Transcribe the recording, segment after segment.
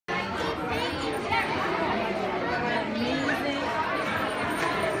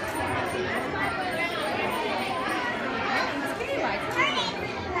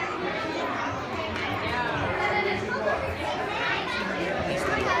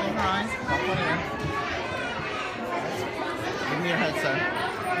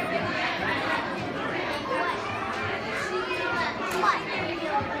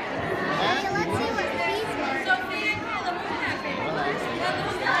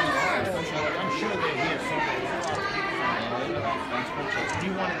Do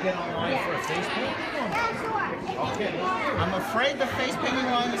you want to get online for a face painting? Okay. I'm afraid the face painting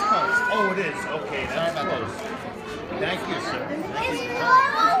line is closed. Oh, it is. Okay, that's close. Thank you, sir.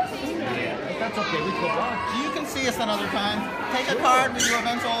 Yeah, that's okay. We can watch. You can see us another time. Take a card. We do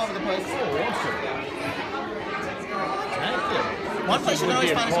events all over the place. Oh, awesome. Thank you. One place you can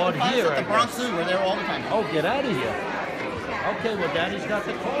always find us is at the Bronx Zoo. We're there all the time. Oh, get out of here. Okay, well, Daddy's got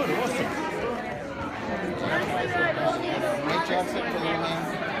the card. Awesome. Great job sitting for the little man.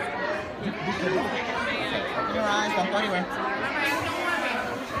 Open your eyes. Don't go anywhere.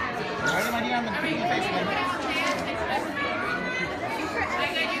 Ready, my dear? I'm going to put your face again.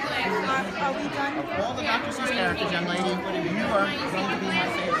 Are we done? Of all the Dr. Seuss characters, young lady, you are going to be my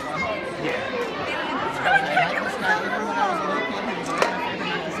favorite one. Yeah. I like this guy even when I was a little kid. He was my favorite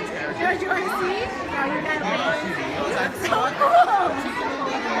Dr. Seuss character. Do you want to see? Are you not Yes, I saw it.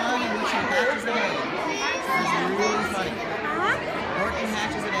 Particularly the one in which he hatches an egg. It's really funny. Horton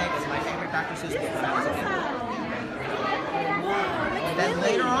hatches an egg is my favorite Dr. Seuss book when I was a kid. And then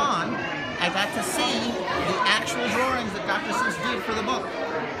later on, I got to see the actual drawings that Dr. Seuss did for the book.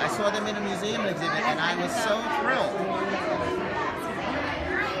 I saw them in a museum exhibit, and I was so thrilled.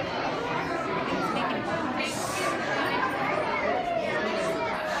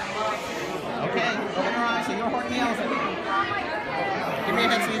 Okay, open your eyes so you're Horton the elephant. Give me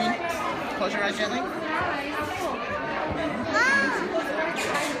your head, sweetie. Close your eyes gently.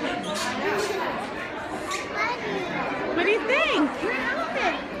 What do you think? You're an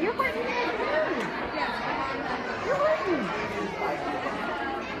elephant. You're Horton. You're Horton.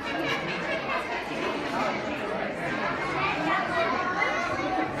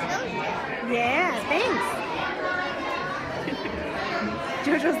 Yeah, thanks.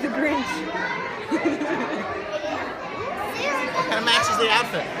 JoJo's the Grinch. Kind of matches the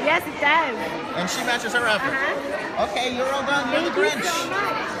outfit. Yes, it does. And she matches her outfit. Okay, you're all done. You're the Thank you Grinch. so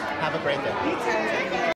much. Have a great day. You too.